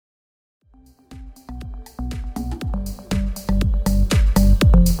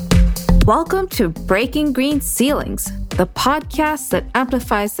Welcome to Breaking Green Ceilings, the podcast that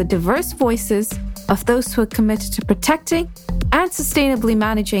amplifies the diverse voices of those who are committed to protecting and sustainably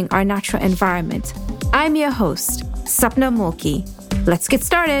managing our natural environment. I'm your host, Sapna Mulki. Let's get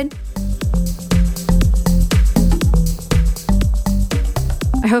started.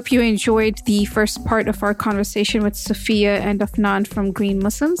 I hope you enjoyed the first part of our conversation with Sophia and Afnan from Green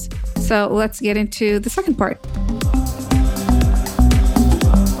Muslims. So let's get into the second part.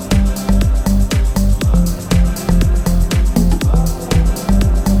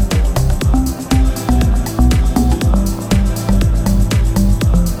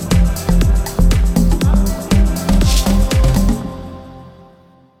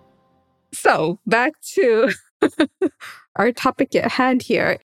 So back to our topic at hand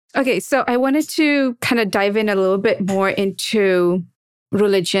here. Okay, so I wanted to kind of dive in a little bit more into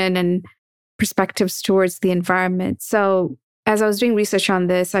religion and perspectives towards the environment. So as I was doing research on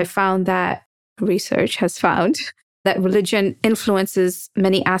this, research has found that religion influences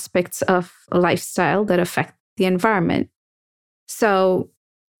many aspects of lifestyle that affect the environment. So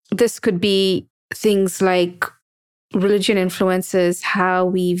this could be things like religion influences how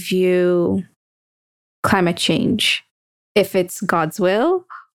we view climate change, if it's God's will,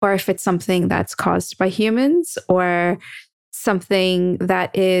 or if it's something that's caused by humans, or something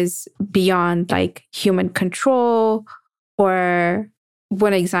that is beyond like human control. Or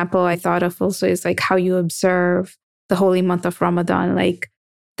one example I thought of also is like how you observe the holy month of Ramadan. Like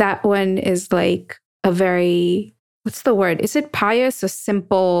that one is like a very, what's the word? Is it pious? A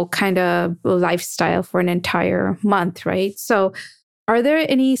simple kind of lifestyle for an entire month, right? So are there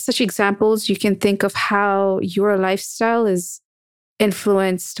any such examples you can think of how your lifestyle is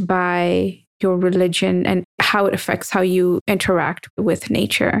influenced by your religion and how it affects how you interact with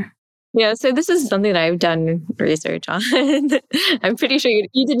nature? Yeah, so this is something that I've done research on. I'm pretty sure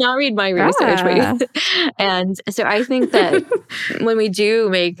you did not read my research. And so I think that when we do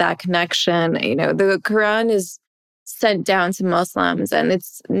make that connection, the Quran is sent down to Muslims and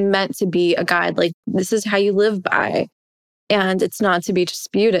it's meant to be a guide. Like, this is how you live by. And it's not to be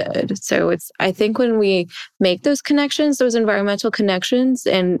disputed. So I think when we make those connections, those environmental connections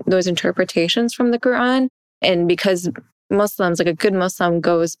and those interpretations from the Quran, and because Muslims, like a good Muslim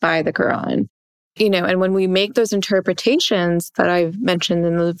goes by the Quran, and when we make those interpretations that I've mentioned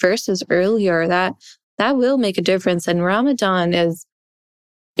in the verses earlier, that will make a difference. And Ramadan is,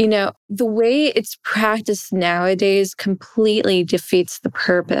 the way it's practiced nowadays completely defeats the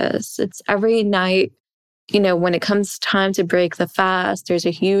purpose. It's every night. When it comes time to break the fast, there's a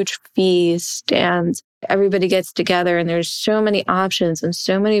huge feast and everybody gets together and there's so many options and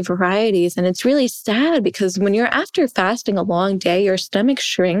so many varieties. And it's really sad because when you're after fasting a long day, your stomach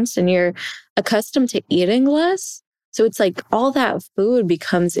shrinks and you're accustomed to eating less. So it's like all that food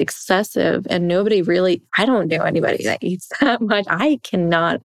becomes excessive and I don't know anybody that eats that much. I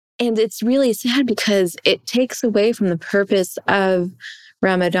cannot. And it's really sad because it takes away from the purpose of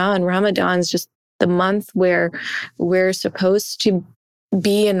Ramadan. Ramadan's just the month where we're supposed to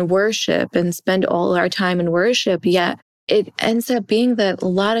be in worship and spend all our time in worship. Yet it ends up being that a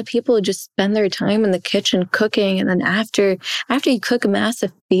lot of people just spend their time in the kitchen cooking. And then after you cook a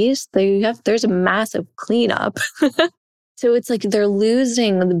massive feast, there's a massive cleanup. So it's like they're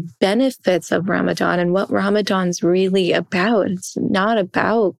losing the benefits of Ramadan and what Ramadan's really about. It's not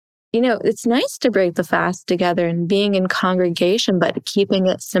about it's nice to break the fast together and being in congregation, but keeping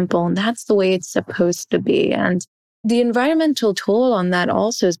it simple. And that's the way it's supposed to be. And the environmental toll on that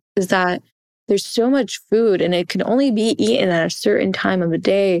also is that there's so much food and it can only be eaten at a certain time of the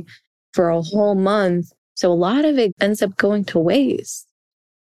day for a whole month. So a lot of it ends up going to waste.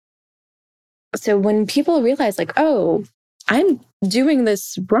 So when people realize like, oh, I'm doing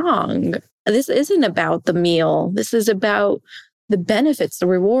this wrong. This isn't about the meal. This is about the benefits, the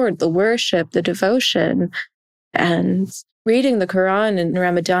reward, the worship, the devotion, and reading the Quran in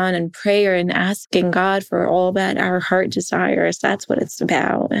Ramadan and prayer and asking God for all that our heart desires. That's what it's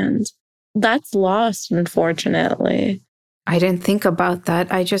about. And that's lost, unfortunately. I didn't think about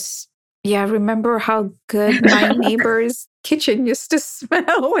that. I just, remember how good my neighbor's kitchen used to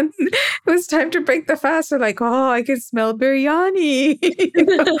smell when it was time to break the fast. They're like, oh, I can smell biryani.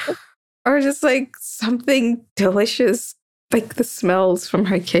 Or just like something delicious. Like the smells from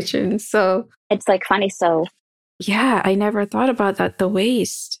her kitchen. So it's like funny. So yeah, I never thought about that. The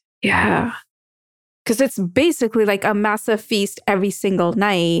waste. Yeah. Because it's basically like a massive feast every single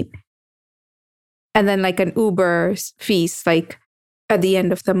night. And then like an Uber feast, like at the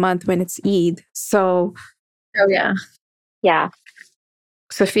end of the month when it's Eid. So. Oh, yeah. Yeah.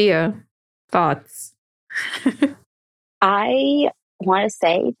 Sophia, thoughts? I want to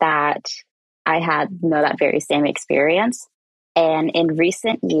say that I had that very same experience. And in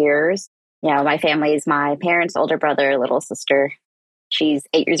recent years, my family's my parents' older brother, little sister. She's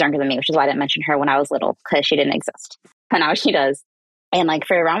 8 years younger than me, which is why I didn't mention her when I was little, because she didn't exist. And now she does. And like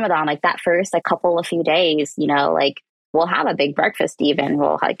for Ramadan, like that first few days, we'll have a big breakfast even.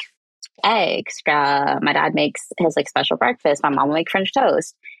 We'll like eggs. My dad makes his like special breakfast. My mom will make French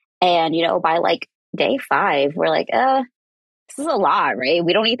toast. And, by like day 5, we're like, this is a lot, right?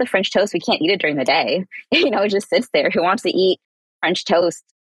 We don't eat the French toast. We can't eat it during the day. It just sits there. Who wants to eat French toast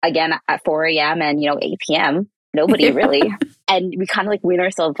again at 4 a.m. and, 8 p.m.? Nobody really. And we kind of like wean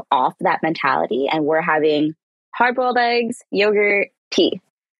ourselves off that mentality, and we're having hard-boiled eggs, yogurt, tea,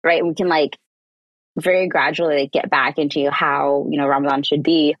 right? We can like very gradually get back into how, Ramadan should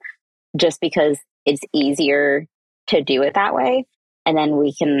be, just because it's easier to do it that way. And then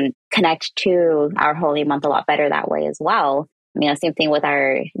we can connect to our holy month a lot better that way as well. Same thing with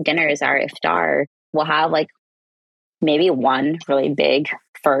our dinners, our iftar. We'll have like maybe one really big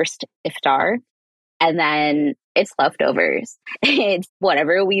first iftar, and then it's leftovers. It's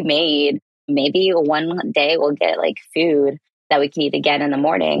whatever we made. Maybe one day we'll get like food that we can eat again in the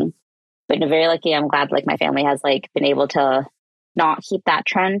morning. But very lucky, I'm glad like my family has like been able to not keep that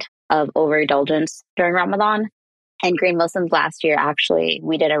trend of overindulgence during Ramadan. And Green Muslims last year, actually,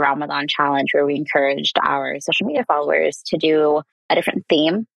 we did a Ramadan challenge where we encouraged our social media followers to do a different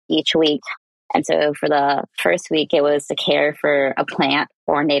theme each week. And so for the first week, it was to care for a plant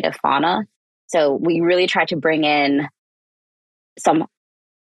or native fauna. So we really tried to bring in some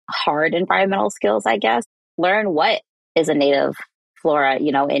hard environmental skills, I guess. Learn what is a native flora,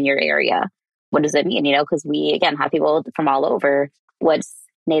 in your area. What does it mean? Because we, again, have people from all over. What's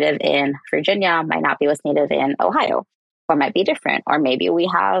native in Virginia might not be what's native in Ohio, or might be different. Or maybe we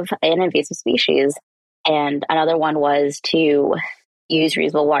have an invasive species. And another one was to use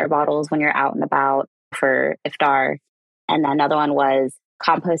reusable water bottles when you're out and about for iftar. And then another one was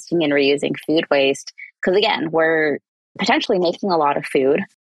composting and reusing food waste. Because again, we're potentially making a lot of food,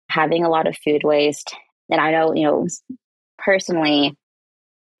 having a lot of food waste. And I know, personally,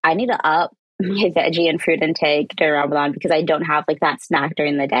 I need to up my veggie and fruit intake during Ramadan because I don't have like that snack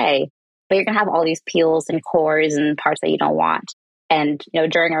during the day. But you're going to have all these peels and cores and parts that you don't want. And,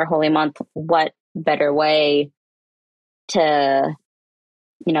 during our holy month, what better way to,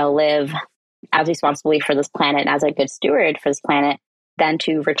 live as responsibly for this planet, as a good steward for this planet, than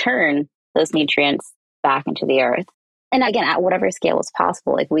to return those nutrients back into the earth. And again, at whatever scale is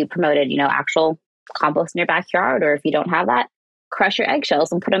possible, like we promoted, actual compost in your backyard, or if you don't have that, crush your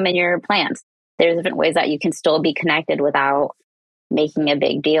eggshells and put them in your plants. There's different ways that you can still be connected without making a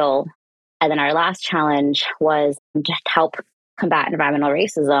big deal. And then our last challenge was to help combat environmental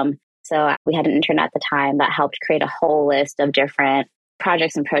racism. So we had an intern at the time that helped create a whole list of different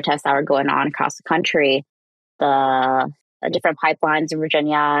projects and protests that were going on across the country. The different pipelines in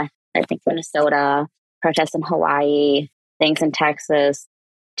Virginia, I think Minnesota, protests in Hawaii, things in Texas,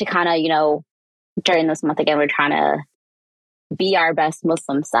 to kind of, during this month, again, we're trying to be our best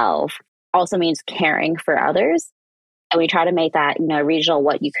Muslim self. Also means caring for others. And we try to make that, regional,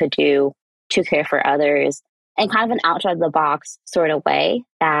 what you could do to care for others, and kind of an outside the box sort of way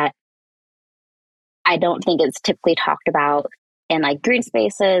that I don't think it's typically talked about in like green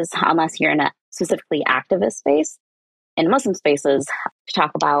spaces, unless you're in a specifically activist space. In Muslim spaces, to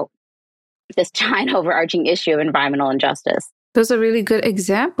talk about this giant overarching issue of environmental injustice. Those are really good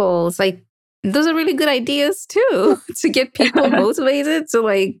examples. Like, those are really good ideas too, to get people motivated to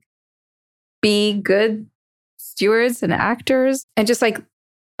like be good stewards and actors. And just like,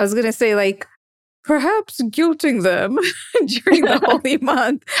 I was going to say, like, perhaps guilting them during the holy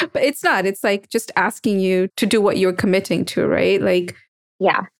month. But it's not. It's like just asking you to do what you're committing to, right? Like,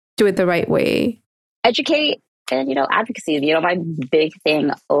 yeah, do it the right way. Educate and, advocacy. My big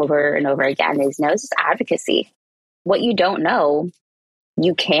thing over and over again is, it's just advocacy. What you don't know,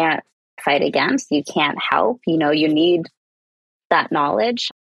 you can't fight against, you can't help, you need that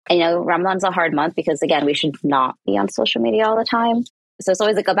knowledge. And, Ramadan's a hard month because, again, we should not be on social media all the time. So it's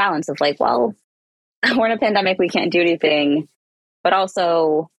always like a balance of like, well, we're in a pandemic, we can't do anything, but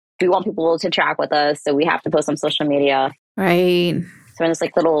also we want people to track with us, so we have to post on social media. Right. So in this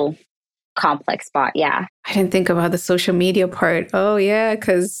like little complex spot. Yeah. I didn't think about the social media part. Oh yeah,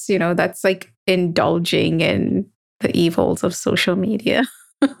 because, that's like indulging in the evils of social media.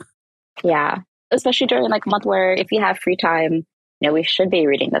 Yeah. Especially during like a month where if you have free time, we should be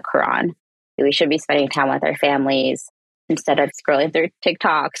reading the Quran. We should be spending time with our families instead of scrolling through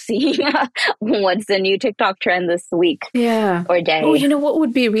TikTok, seeing what's the new TikTok trend this week or day. Oh, what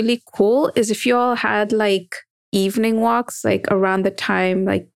would be really cool is if you all had like evening walks, like around the time,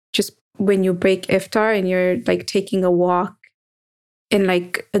 like just when you break iftar and you're like taking a walk in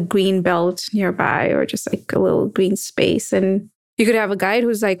like a green belt nearby or just like a little green space. And you could have a guide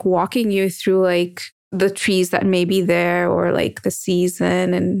who's like walking you through like the trees that may be there or like the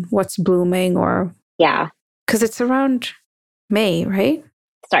season and what's blooming or. Yeah. Because it's around May, right?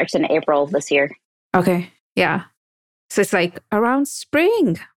 Starts in April this year. Okay. Yeah. So it's like around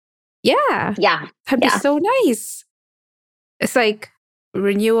spring. Yeah. Yeah. That'd be so nice. It's like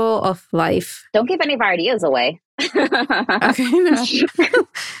renewal of life. Don't give any of our ideas away. Okay. No.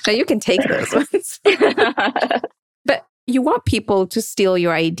 No, you can take those ones. But you want people to steal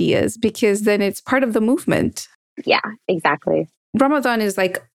your ideas because then it's part of the movement. Yeah, exactly. Ramadan is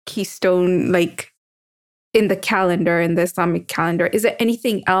like keystone, like in the calendar, in the Islamic calendar. Is there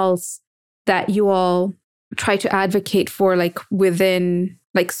anything else that you all try to advocate for, like within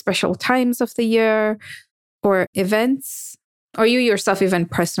like special times of the year or events? Or you yourself, even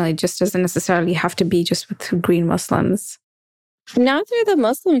personally, just doesn't necessarily have to be just with Green Muslims? Not through the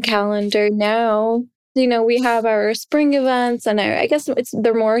Muslim calendar, no. You know, we have our spring events, and I guess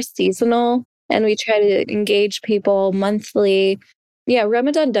they're more seasonal, and we try to engage people monthly. Yeah,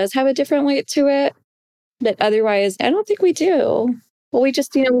 Ramadan does have a different weight to it, but otherwise, I don't think we do. Well, we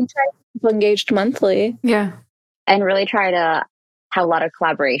just, we try to keep people engaged monthly. Yeah. And really try to have a lot of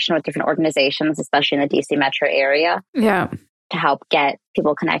collaboration with different organizations, especially in the DC metro area. Yeah. To help get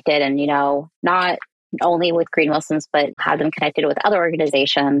people connected and, not only with Green Muslims, but have them connected with other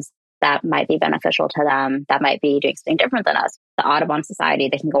organizations that might be beneficial to them, that might be doing something different than us. The Audubon Society,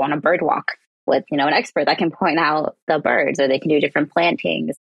 they can go on a bird walk with, an expert that can point out the birds, or they can do different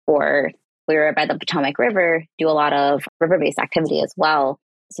plantings. Or we were by the Potomac River, do a lot of river-based activity as well.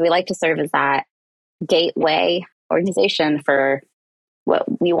 So we like to serve as that gateway organization for what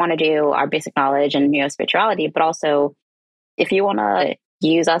we want to do, our basic knowledge and, spirituality, but also if you want to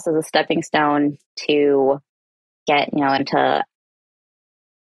use us as a stepping stone to get, into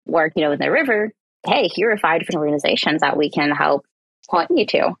work, in the river, hey, here are 5 different organizations that we can help point you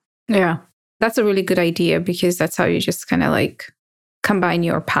to. Yeah. That's a really good idea because that's how you just kind of like combine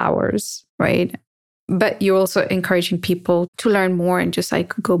your powers, right? But you're also encouraging people to learn more and just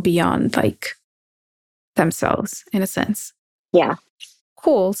like go beyond like themselves in a sense. Yeah.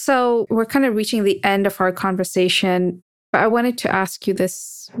 Cool. So we're kind of reaching the end of our conversation. But I wanted to ask you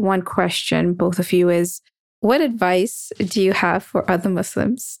this one question, both of you, is what advice do you have for other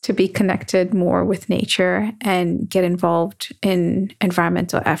Muslims to be connected more with nature and get involved in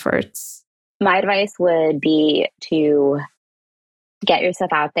environmental efforts? My advice would be to get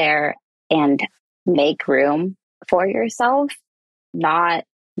yourself out there and make room for yourself. Not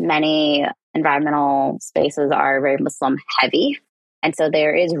many environmental spaces are very Muslim heavy. And so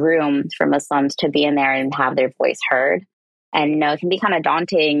there is room for Muslims to be in there and have their voice heard. And, it can be kind of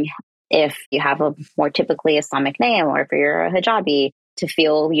daunting if you have a more typically Islamic name or if you're a hijabi to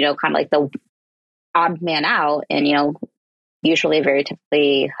feel, kind of like the odd man out in, usually very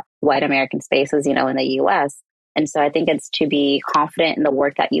typically white American spaces, in the US. And so I think it's to be confident in the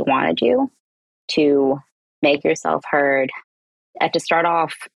work that you want to do, to make yourself heard, and to start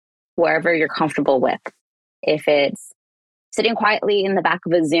off wherever you're comfortable with. If it's sitting quietly in the back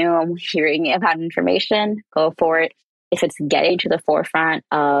of a Zoom, hearing about information, go for it. If it's getting to the forefront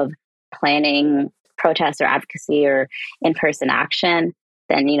of planning protests or advocacy or in-person action,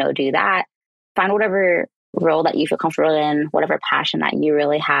 then, do that. Find whatever role that you feel comfortable in, whatever passion that you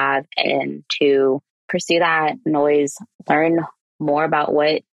really have, and to pursue that and always learn more about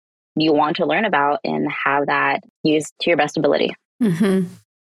what you want to learn about and have that used to your best ability. Mm-hmm.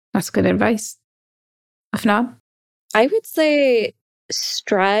 That's good advice. Afnab? I would say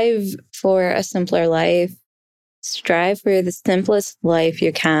strive for a simpler life. Strive for the simplest life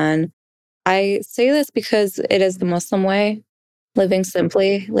you can. I say this because it is the Muslim way, living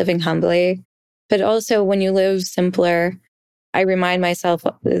simply, living humbly. But also when you live simpler, I remind myself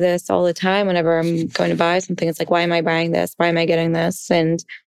of this all the time whenever I'm going to buy something. It's like, why am I buying this? Why am I getting this? And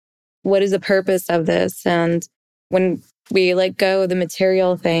what is the purpose of this? And when we let go of the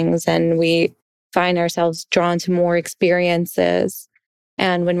material things and we find ourselves drawn to more experiences,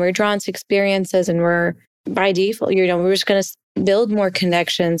 and when we're drawn to experiences and we're by default, we're just going to build more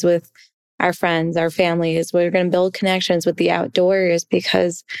connections with our friends, our families. We're going to build connections with the outdoors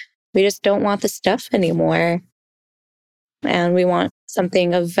because we just don't want the stuff anymore. And we want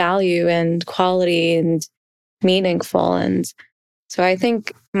something of value and quality and meaningful. And so I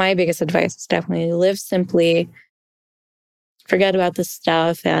think my biggest advice is definitely live simply, forget about the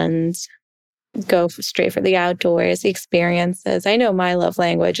stuff, and straight for the outdoors, the experiences. I know my love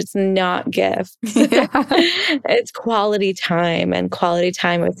language. It's not gifts. It's quality time and quality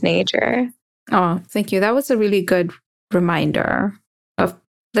time with nature. Oh, thank you. That was a really good reminder of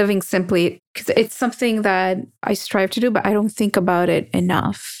living simply, because it's something that I strive to do, but I don't think about it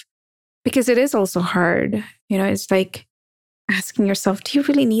enough because it is also hard. It's like asking yourself, do you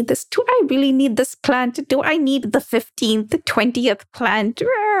really need this? Do I really need this plant? Do I need the 15th, the 20th plant?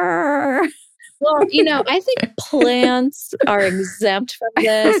 Well, I think plants are exempt from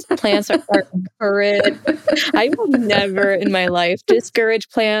this. Plants are encouraged. I will never in my life discourage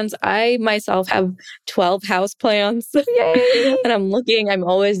plants. I myself have 12 house plants. Yay! And I'm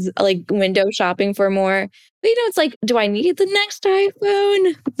always like window shopping for more. But it's like, do I need the next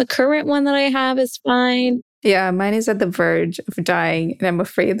iPhone? The current one that I have is fine. Yeah, mine is at the verge of dying. And I'm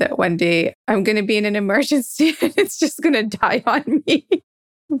afraid that one day I'm going to be in an emergency and it's just going to die on me.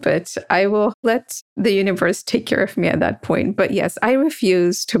 But I will let the universe take care of me at that point. But yes, I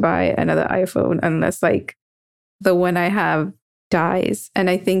refuse to buy another iPhone unless like the one I have dies. And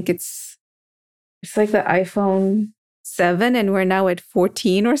I think it's like the iPhone 7 and we're now at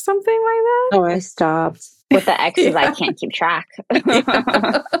 14 or something like that. Oh, I stopped. With the X's, I can't keep track.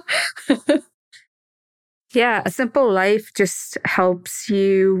 Yeah, a simple life just helps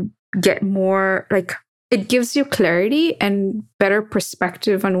you get more like, it gives you clarity and better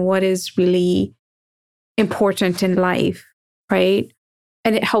perspective on what is really important in life, right?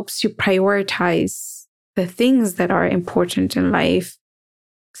 And it helps you prioritize the things that are important in life.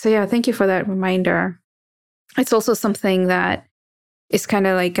 So yeah, thank you for that reminder. It's also something that is kind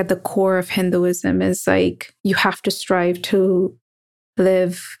of like at the core of Hinduism is like, you have to strive to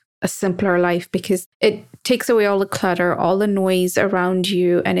live a simpler life because it takes away all the clutter, all the noise around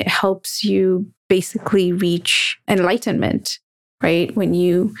you, and it helps you basically reach enlightenment, right? When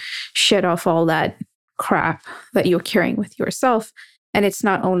you shed off all that crap that you're carrying with yourself. And it's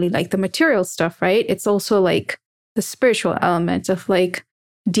not only like the material stuff, right? It's also like the spiritual element of like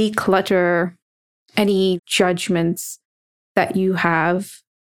declutter any judgments that you have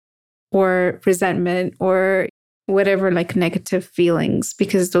or resentment or whatever like negative feelings,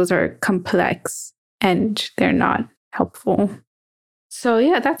 because those are complex and they're not helpful. So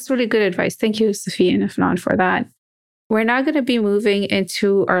yeah, that's really good advice. Thank you, Sophie and Afnan, for that. We're now going to be moving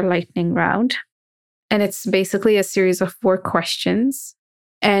into our lightning round. And it's basically a series of 4 questions.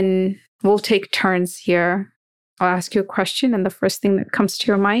 And we'll take turns here. I'll ask you a question, and the first thing that comes to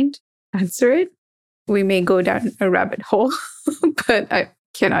your mind, answer it. We may go down a rabbit hole, but I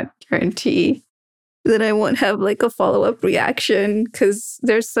cannot guarantee that I won't have like a follow-up reaction because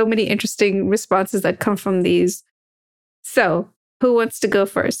there's so many interesting responses that come from these. So, who wants to go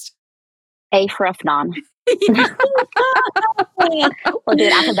first? A for Afnan. We'll do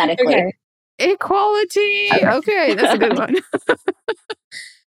it alphabetically. Okay. Equality. Okay, that's a good one.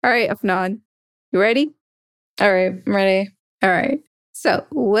 All right, Afnan, you ready? All right, I'm ready. All right. So,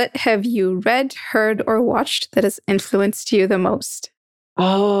 what have you read, heard, or watched that has influenced you the most?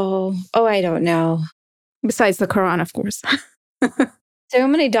 Oh, I don't know. Besides the Quran, of course. So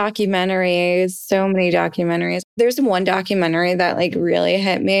many documentaries. There's one documentary that like really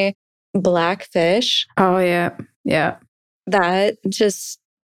hit me. Blackfish. Oh, yeah. Yeah. That just,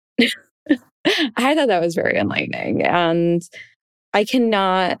 I thought that was very enlightening. And I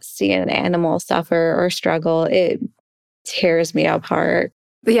cannot see an animal suffer or struggle. It tears me apart.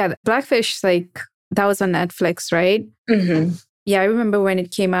 Yeah. Blackfish, like that was on Netflix, right? Mm-hmm. Yeah. I remember when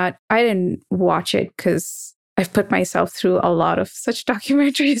it came out, I didn't watch it because I've put myself through a lot of such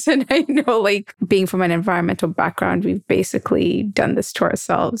documentaries. And I know, like, being from an environmental background, we've basically done this to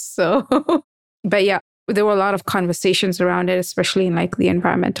ourselves. So, but yeah, there were a lot of conversations around it, especially in like the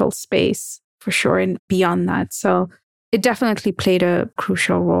environmental space for sure. And beyond that. So it definitely played a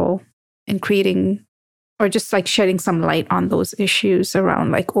crucial role in creating or just like shedding some light on those issues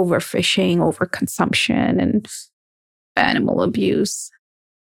around like overfishing, overconsumption, and animal abuse.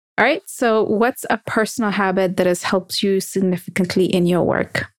 All right. So what's a personal habit that has helped you significantly in your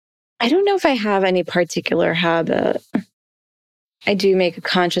work? I don't know if I have any particular habit. I do make a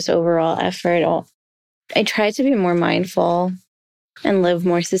conscious overall effort. I try to be more mindful and live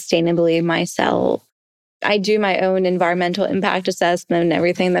more sustainably myself. I do my own environmental impact assessment and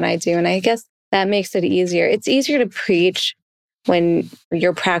everything that I do. And I guess that makes it easier. It's easier to preach when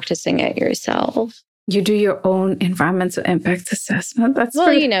you're practicing it yourself. You do your own environmental impact assessment. That's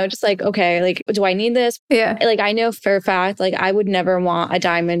just like, okay, like, do I need this? Yeah. Like, I know for a fact, like, I would never want a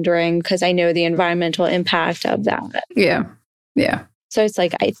diamond ring because I know the environmental impact of that. Yeah. Yeah. So it's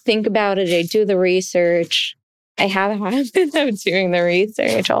like, I think about it, I do the research, I have a habit of doing the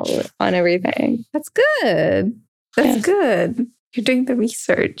research on everything. That's good. That's good. You're doing the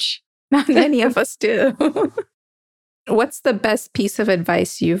research. Not many of us do. What's the best piece of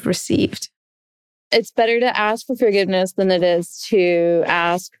advice you've received? It's better to ask for forgiveness than it is to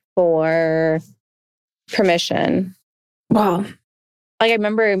ask for permission. Wow. Like I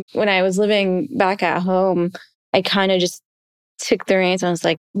remember when I was living back at home, I kind of just took the reins. I was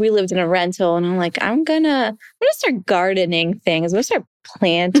like, we lived in a rental and I'm like, I'm gonna start gardening things. I'm gonna start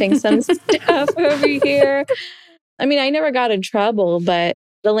planting some stuff over here. I mean, I never got in trouble, but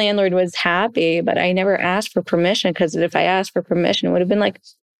the landlord was happy, but I never asked for permission because if I asked for permission, it would have been like,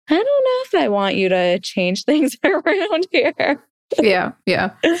 I don't know if I want you to change things around here. Yeah.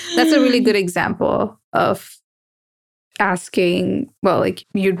 That's a really good example of asking, well, like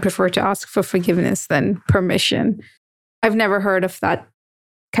you'd prefer to ask for forgiveness than permission. I've never heard of that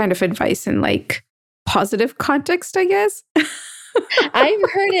kind of advice in like positive context, I guess. I've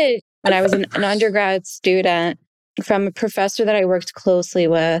heard it when I was an undergrad student from a professor that I worked closely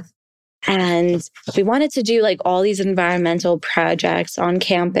with. And we wanted to do like all these environmental projects on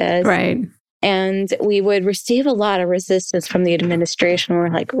campus. Right. And we would receive a lot of resistance from the administration. We're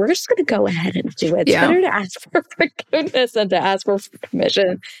like, we're just going to go ahead and do it. It's better to ask for forgiveness than to ask for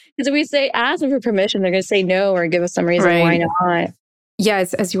permission. Because if we say ask them for permission, they're going to say no or give us some reason why not. Yeah,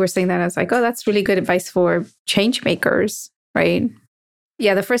 as you were saying that, I was like, oh, that's really good advice for change makers, right?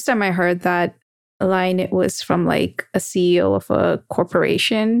 Yeah, the first time I heard that line, it was from like a CEO of a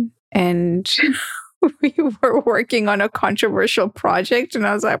corporation. And we were working on a controversial project. And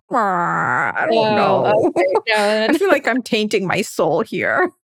I was like, I don't know. I feel like I'm tainting my soul here.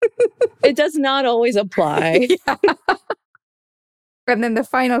 It does not always apply. Yeah. And then the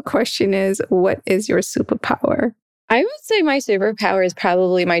final question is, what is your superpower? I would say my superpower is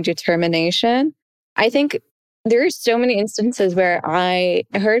probably my determination. I think there are so many instances where I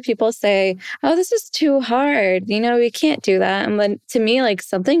heard people say, oh, this is too hard. We can't do that. And then to me, like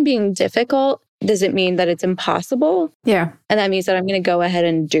something being difficult doesn't mean that it's impossible. Yeah. And that means that I'm going to go ahead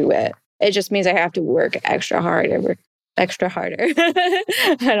and do it. It just means I have to work extra harder.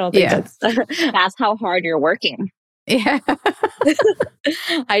 I don't think that's how hard you're working. Yeah.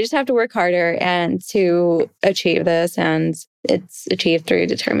 I just have to work harder and to achieve this. And it's achieved through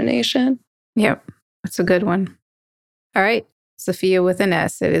determination. Yep. That's a good one. All right. Sophia with an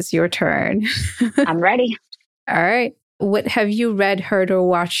S, it is your turn. I'm ready. All right. What have you read, heard, or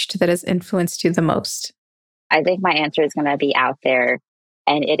watched that has influenced you the most? I think my answer is going to be out there,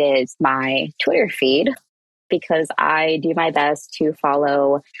 and it is my Twitter feed, because I do my best to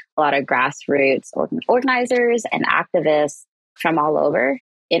follow a lot of grassroots organizers and activists from all over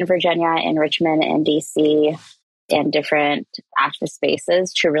in Virginia, in Richmond, in DC, and different activist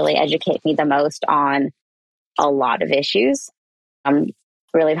spaces to really educate me the most on a lot of issues. I'm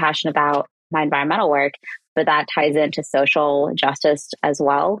really passionate about my environmental work, but that ties into social justice as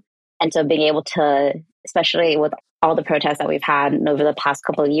well. And so being able to, especially with all the protests that we've had over the past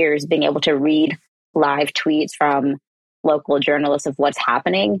couple of years, being able to read live tweets from local journalists of what's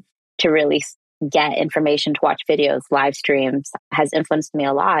happening to really get information, to watch videos, live streams, has influenced me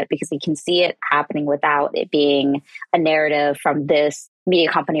a lot, because you can see it happening without it being a narrative from this media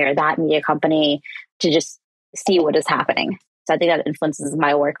company or that media company, to just see what is happening. So I think that influences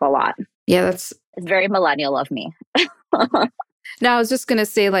my work a lot. Yeah, it's very millennial of me. Now, I was just going to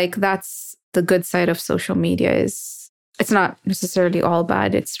say, like, that's the good side of social media, is it's not necessarily all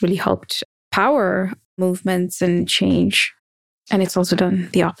bad. It's really helped power movements and change. And it's also done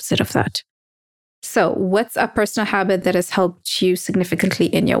the opposite of that. So what's a personal habit that has helped you significantly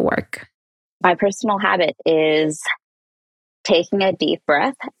in your work? My personal habit is taking a deep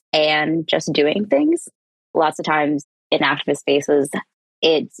breath and just doing things. Lots of times in activist spaces,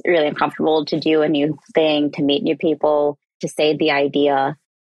 it's really uncomfortable to do a new thing, to meet new people, to say the idea.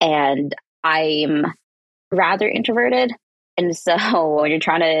 And I'm rather introverted. And so when you're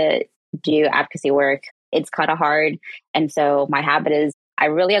trying to do advocacy work, it's kind of hard. And so my habit is,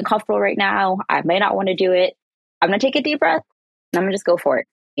 I'm really uncomfortable right now. I may not want to do it. I'm going to take a deep breath and I'm going to just go for it.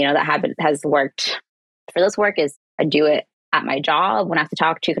 That habit has worked. For this work is I do it at my job when I have to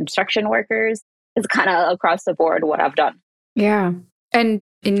talk to construction workers. It's kind of across the board what I've done. Yeah. And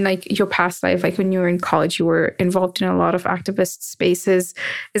in like your past life, like when you were in college, you were involved in a lot of activist spaces.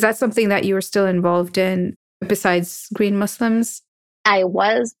 Is that something that you were still involved in besides Green Muslims? I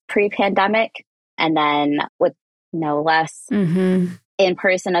was pre-pandemic, and then with no less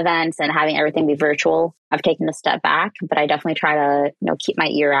in-person events and having everything be virtual, I've taken a step back, but I definitely try to keep my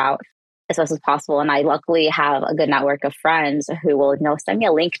ear out as much as possible. And I luckily have a good network of friends who will send me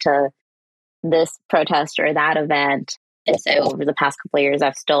a link to this protest or that event. And so over the past couple of years,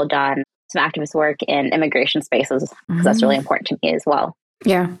 I've still done some activist work in immigration spaces because that's really important to me as well.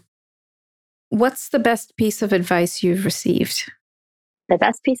 Yeah. What's the best piece of advice you've received? The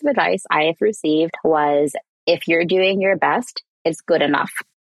best piece of advice I have received was, if you're doing your best, it's good enough.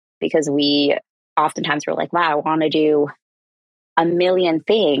 Because we oftentimes we're like, wow, I want to do a million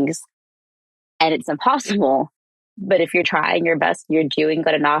things and it's impossible. But if you're trying your best, you're doing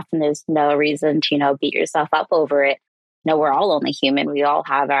good enough, and there's no reason to, beat yourself up over it. We're all only human. We all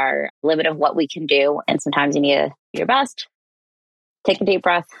have our limit of what we can do. And sometimes you need to do your best, take a deep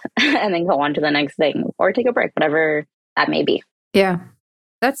breath, and then go on to the next thing, or take a break, whatever that may be. Yeah.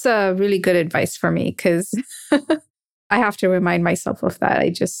 That's a really good advice for me, because I have to remind myself of that.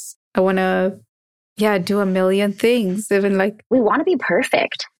 I want to, do a million things. Even like, we want to be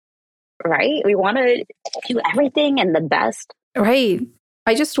perfect, right? We want to do everything and the best. Right.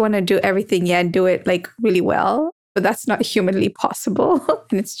 I just want to do everything, and do it like really well. But that's not humanly possible.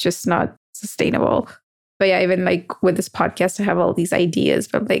 And it's just not sustainable. But yeah, even like with this podcast, I have all these ideas,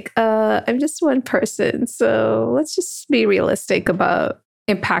 but I'm like, I'm just one person. So let's just be realistic about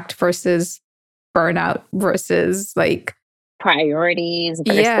impact versus burnout versus like priorities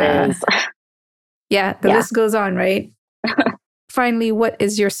versus the list goes on, right? Finally, what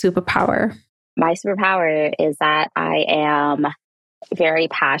is your superpower? My superpower is that I am very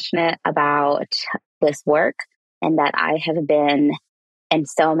passionate about this work, and that I have been in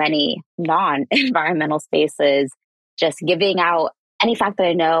so many non-environmental spaces, just giving out any fact that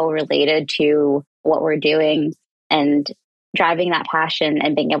I know related to what we're doing, and driving that passion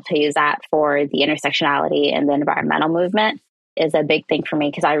and being able to use that for the intersectionality and the environmental movement is a big thing for me,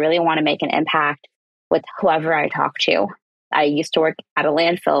 because I really want to make an impact with whoever I talk to. I used to work at a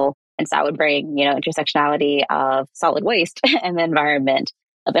landfill, and so I would bring, intersectionality of solid waste and the environment,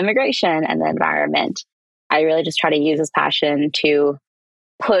 of immigration and the environment. I really just try to use this passion to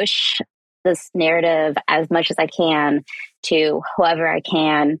push this narrative as much as I can to whoever I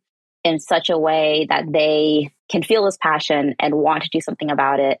can, in such a way that they can feel this passion and want to do something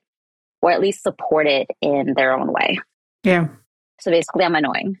about it, or at least support it in their own way. Yeah. So basically, I'm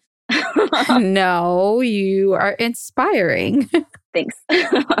annoying. No, you are inspiring. Thanks.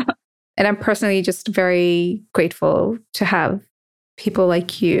 And I'm personally just very grateful to have people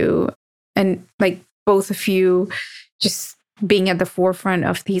like you, and like both of you just being at the forefront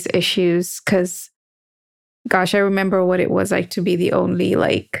of these issues. Because, gosh, I remember what it was like to be the only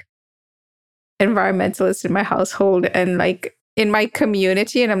like environmentalist in my household and like in my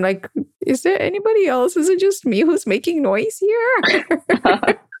community. And I'm like, is there anybody else? Is it just me who's making noise here?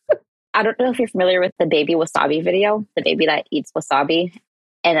 I don't know if you're familiar with the baby wasabi video, the baby that eats wasabi.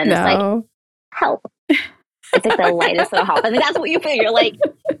 And then it's like, help. It's like the lightest of help. And that's what you feel. You're like,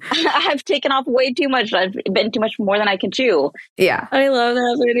 I've taken off way too much. I've been too much more than I can chew. Yeah. I love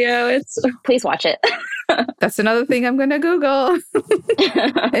that video. Please watch it. That's another thing I'm going to Google.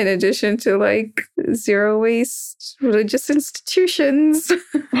 In addition to like zero waste religious institutions.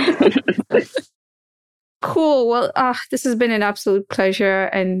 Cool. Well, this has been an absolute pleasure.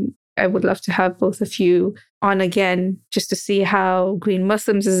 And I would love to have both of you on again, just to see how Green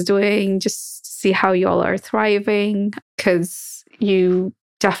Muslims is doing, just to see how y'all are thriving, because you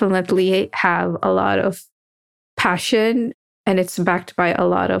definitely have a lot of passion, and it's backed by a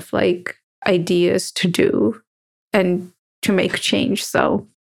lot of like ideas to do and to make change. So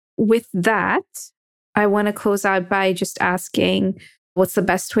with that, I want to close out by just asking, what's the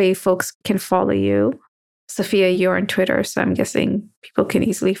best way folks can follow you? Sophia, you're on Twitter, so I'm guessing people can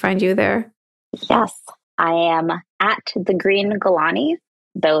easily find you there. Yes, I am at The Green Golani,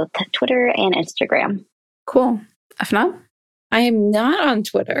 both Twitter and Instagram. Cool. Afna? I am not on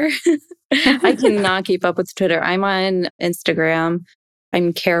Twitter. I cannot keep up with Twitter. I'm on Instagram.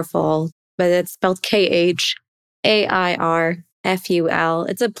 I'm Kairful, but it's spelled Kairful.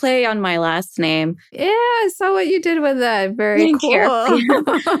 It's a play on my last name. Yeah, I saw what you did with that. Very cool.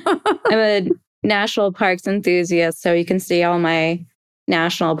 I'm a national parks enthusiast, so you can see all my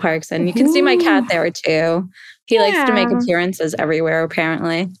national parks, and you can see my cat there too. He likes to make appearances everywhere,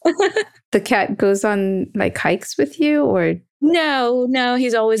 apparently. The cat goes on like hikes with you, or? No,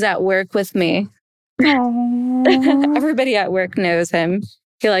 he's always at work with me. Everybody at work knows him.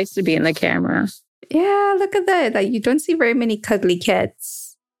 He likes to be in the camera. Yeah, look at that. Like, you don't see very many cuddly cats.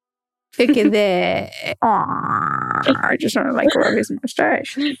 Look at that. Aww, I just want to like rub his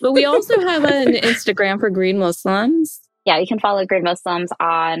mustache. But we also have an Instagram for Green Muslims. Yeah, you can follow Green Muslims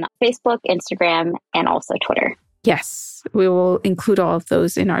on Facebook, Instagram, and also Twitter. Yes, we will include all of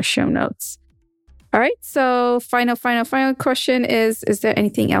those in our show notes. All right. So final question is there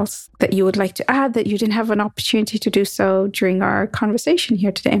anything else that you would like to add that you didn't have an opportunity to do so during our conversation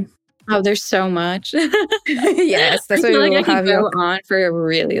here today? Oh, there's so much. Yes, that's why I could go on for a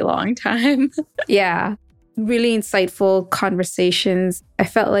really long time. Yeah, really insightful conversations. I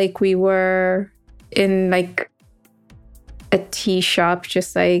felt like we were in like a tea shop,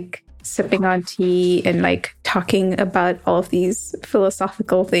 just like sipping on tea and like talking about all of these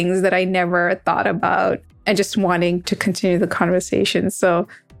philosophical things that I never thought about and just wanting to continue the conversation. So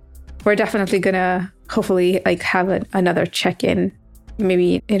we're definitely gonna hopefully like have another check-in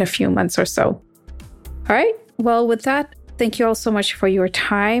maybe in a few months or so. All right. Well, with that, thank you all so much for your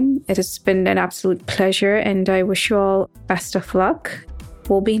time. It has been an absolute pleasure, and I wish you all best of luck.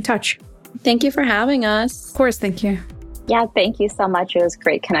 We'll be in touch. Thank you for having us. Of course. Thank you. Yeah, thank you so much. It was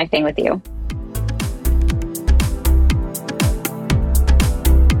great connecting with you.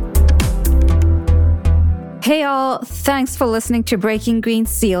 Hey all, thanks for listening to Breaking Green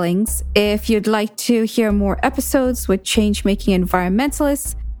Ceilings. If you'd like to hear more episodes with change-making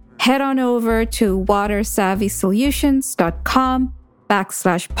environmentalists, head on over to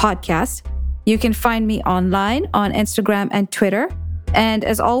watersavvysolutions.com/podcast. You can find me online on Instagram and Twitter. And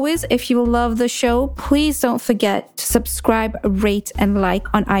as always, if you love the show, please don't forget to subscribe, rate, and like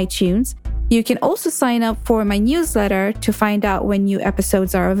on iTunes. You can also sign up for my newsletter to find out when new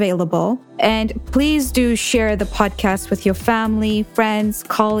episodes are available. And please do share the podcast with your family, friends,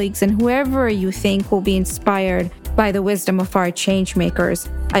 colleagues, and whoever you think will be inspired by the wisdom of our change makers.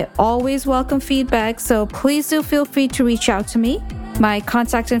 I always welcome feedback, so please do feel free to reach out to me. My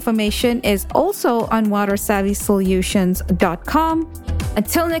contact information is also on watersavvysolutions.com.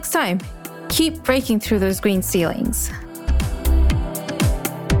 Until next time, keep breaking through those green ceilings.